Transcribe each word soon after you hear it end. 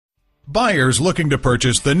Buyers looking to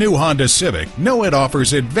purchase the new Honda Civic know it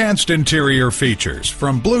offers advanced interior features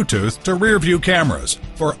from Bluetooth to rear-view cameras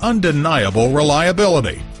for undeniable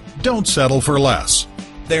reliability. Don't settle for less.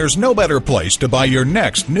 There's no better place to buy your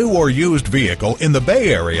next new or used vehicle in the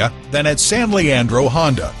Bay Area than at San Leandro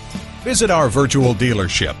Honda. Visit our virtual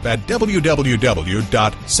dealership at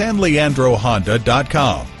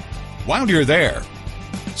www.sanleandrohonda.com. While you're there,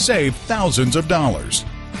 save thousands of dollars.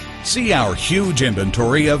 See our huge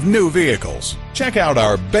inventory of new vehicles. Check out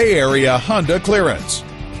our Bay Area Honda clearance.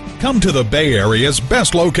 Come to the Bay Area's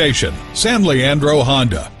best location, San Leandro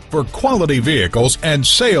Honda, for quality vehicles and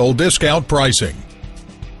sale discount pricing.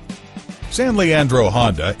 San Leandro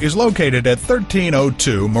Honda is located at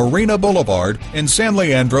 1302 Marina Boulevard in San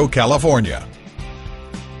Leandro, California.